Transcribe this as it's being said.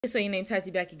So your name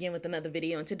Tazy back again with another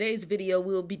video. In today's video,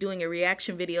 we'll be doing a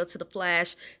reaction video to The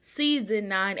Flash Season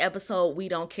 9 episode, We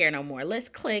Don't Care No More. Let's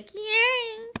click.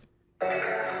 Yay!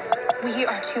 We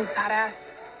are too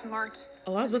badass, smart.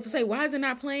 Oh, I was about to say, why is it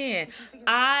not playing?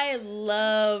 I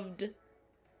loved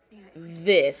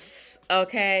this,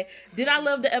 okay? Did I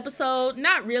love the episode?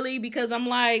 Not really, because I'm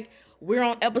like, we're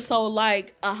on episode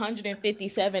like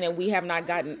 157 and we have not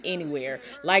gotten anywhere.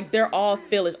 Like, they're all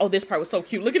fillers. Oh, this part was so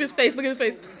cute. Look at his face. Look at his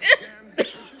face. I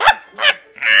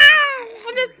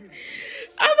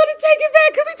want to take it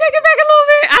back. Can we take it back a little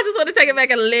bit? I just want to take it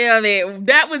back a little bit.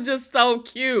 That was just so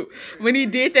cute when he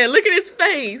did that. Look at his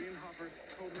face.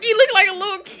 He looked like a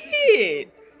little kid.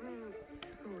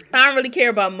 I don't really care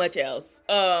about much else.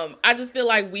 I just feel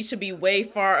like we should be way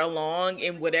far along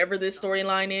in whatever this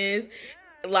storyline is.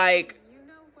 Like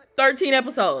 13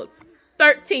 episodes.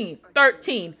 13.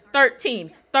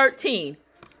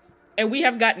 And we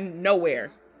have gotten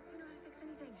nowhere.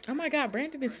 Oh my God,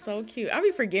 Brandon is so cute. I be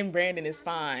forgetting Brandon is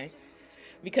fine.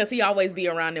 Because he always be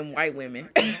around them white women.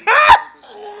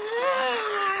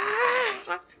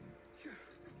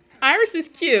 Iris is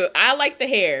cute. I like the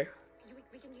hair.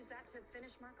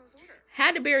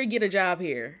 How did Barry get a job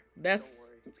here? That's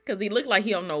because he looked like he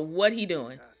don't know what he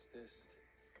doing.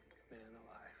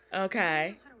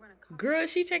 Okay. Girl,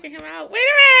 she checking him out. Wait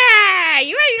a minute.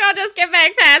 You ain't gonna just get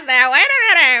back past that. Wait a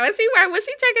minute. Was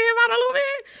she checking him out a little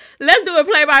bit? Let's do it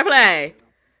play by play.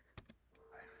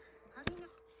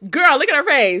 Girl, look at her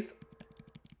face.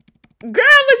 Girl,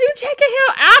 was you checking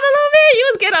him out a little bit? You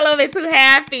was getting a little bit too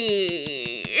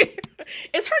happy.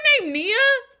 Is her name Nia?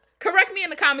 Correct me in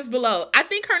the comments below. I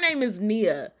think her name is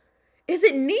Nia. Is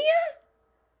it Nia?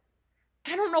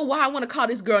 I don't know why I want to call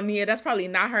this girl Nia. That's probably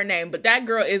not her name. But that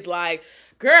girl is like,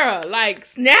 girl, like,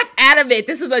 snap out of it.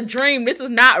 This is a dream. This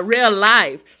is not real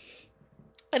life.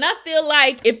 And I feel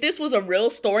like if this was a real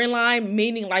storyline,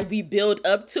 meaning like we build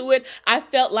up to it, I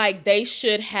felt like they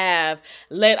should have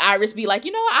let Iris be like,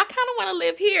 you know what, I kind of want to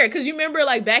live here. Because you remember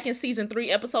like back in season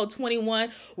 3, episode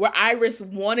 21, where Iris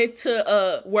didn't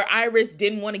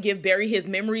want to give Barry his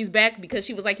memories back because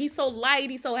she was like, he's so light,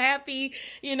 he's so happy,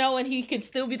 you know, and he can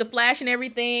still be the Flash and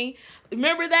everything.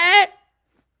 Remember that?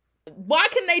 Why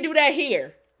couldn't they do that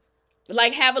here?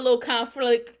 Like have a little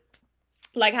conflict.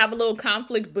 Like, have a little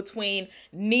conflict between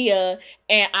Nia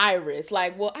and Iris.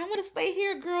 Like, well, I want to stay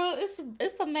here, girl.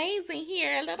 It's amazing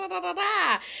here. Da, da, da, da,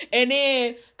 da. And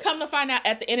then, come to find out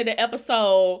at the end of the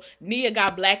episode, Nia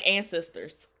got black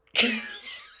ancestors. I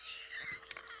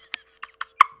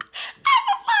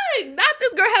was like, not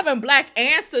this girl having black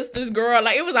ancestors, girl.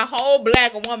 Like, it was a whole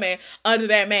black woman under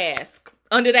that mask.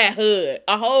 Under that hood.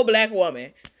 A whole black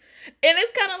woman. And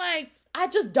it's kind of like, I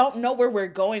just don't know where we're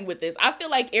going with this. I feel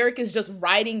like Eric is just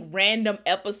writing random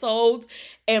episodes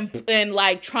and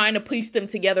like trying to piece them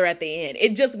together at the end.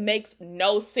 It just makes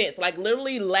no sense. Like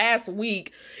literally last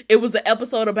week, it was an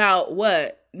episode about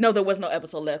what? No, there was no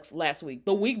episode last week.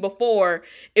 The week before,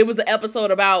 it was an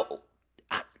episode about,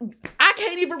 I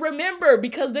can't even remember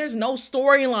because there's no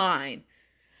storyline.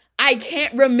 I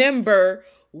can't remember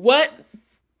what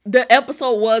the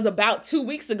episode was about 2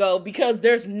 weeks ago because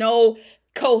there's no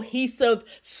cohesive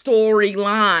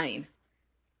storyline.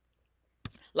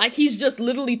 Like he's just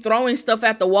literally throwing stuff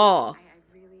at the wall.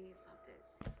 I really loved it.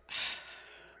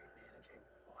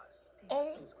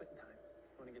 Oh.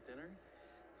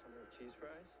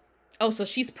 Oh, so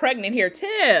she's pregnant here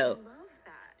too.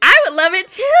 I would love it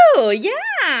too.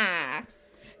 Yeah.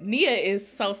 Nia is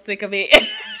so sick of it.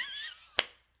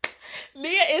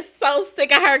 Nia is so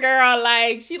sick of her, girl.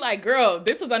 Like, she like, girl,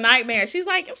 this is a nightmare. She's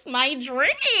like, it's my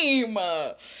dream.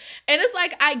 And it's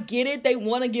like, I get it. They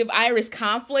want to give Iris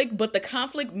conflict, but the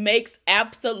conflict makes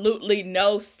absolutely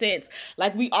no sense.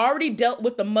 Like, we already dealt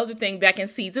with the mother thing back in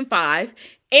season 5.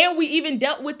 And we even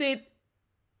dealt with it.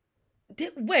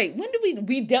 Wait, when did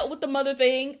we dealt with the mother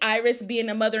thing? Iris being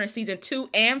a mother in season 2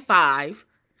 and 5.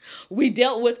 We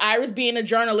dealt with Iris being a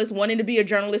journalist, wanting to be a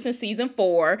journalist in season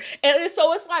 4. And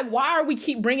so it's like, why are we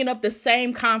keep bringing up the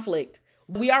same conflict?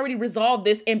 We already resolved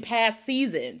this in past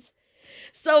seasons.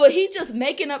 So he just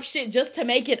making up shit just to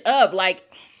make it up.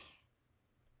 Like,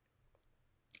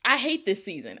 I hate this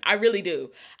season. I really do.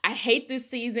 I hate this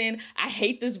season. I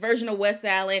hate this version of West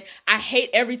Allen. I hate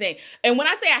everything. And when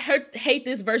I say I hate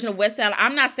this version of West Allen,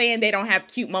 I'm not saying they don't have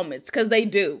cute moments, because they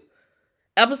do.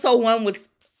 Episode 1 was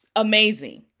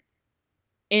amazing.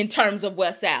 In terms of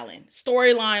West Allen.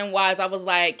 Storyline wise, I was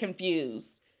like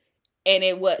confused. And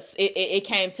it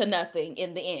came to nothing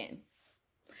in the end.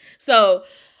 So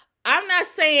I'm not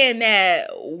saying that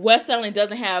West Allen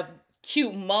doesn't have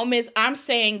cute moments. I'm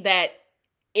saying that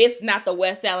it's not the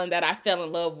West Allen that I fell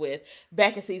in love with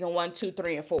back in season 1, 2,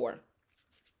 3, and 4.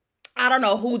 I don't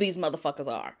know who these motherfuckers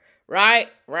are. Right?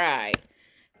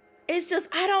 It's just,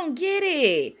 I don't get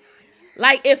it.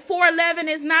 Like, if 411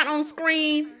 is not on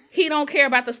screen, he don't care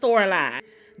about the storyline.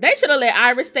 They should have let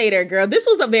Iris stay there, girl. This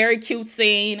was a very cute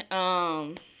scene.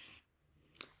 I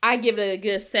give it a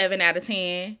good 7 out of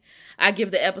 10. I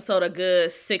give the episode a good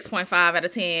 6.5 out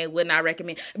of 10. Would not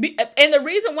recommend. And the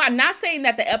reason why, not saying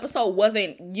that the episode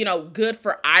wasn't, good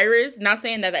for Iris. Not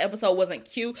saying that the episode wasn't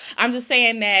cute. I'm just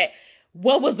saying that,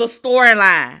 what was the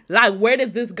storyline? Like, where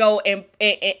does this go? And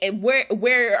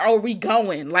where are we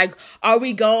going? Like, are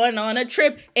we going on a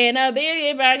trip in a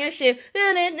big banging ship?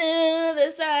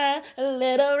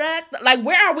 Little rock. Like,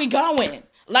 where are we going?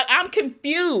 Like, I'm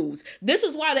confused. This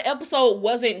is why the episode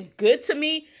wasn't good to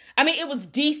me. I mean, it was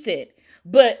decent,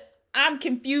 but I'm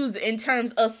confused in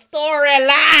terms of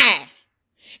storyline.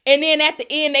 And then at the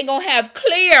end, they're going to have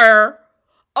Clear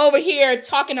over here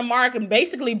talking to Mark and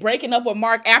basically breaking up with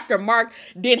Mark after Mark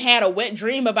then had a wet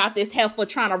dream about this heifer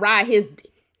trying to ride his...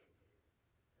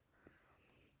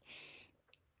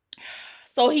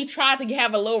 So he tried to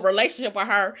have a little relationship with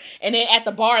her. And then at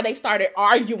the bar, they started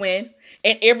arguing.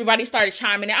 And everybody started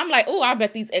chiming in. I'm like, oh, I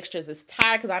bet these extras is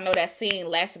tired. Because I know that scene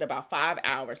lasted about 5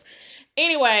 hours.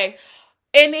 Anyway,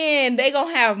 and then they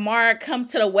gonna have Mark come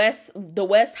to the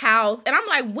West house. And I'm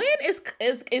like, when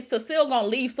is Cecile gonna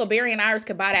leave so Barry and Iris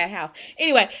could buy that house?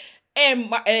 Anyway,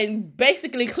 and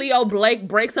basically Cleo Blake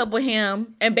breaks up with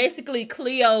him. And basically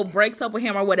Cleo breaks up with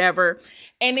him or whatever.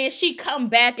 And then she come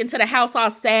back into the house all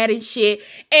sad and shit.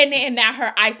 And then now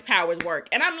her ice powers work.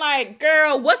 And I'm like,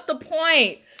 girl, what's the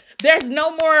point? There's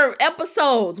no more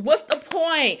episodes. What's the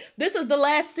point? This is the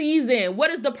last season. What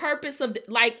is the purpose of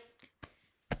like?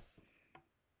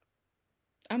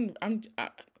 I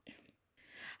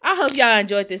hope y'all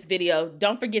enjoyed this video.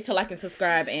 Don't forget to like and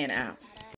subscribe, and out.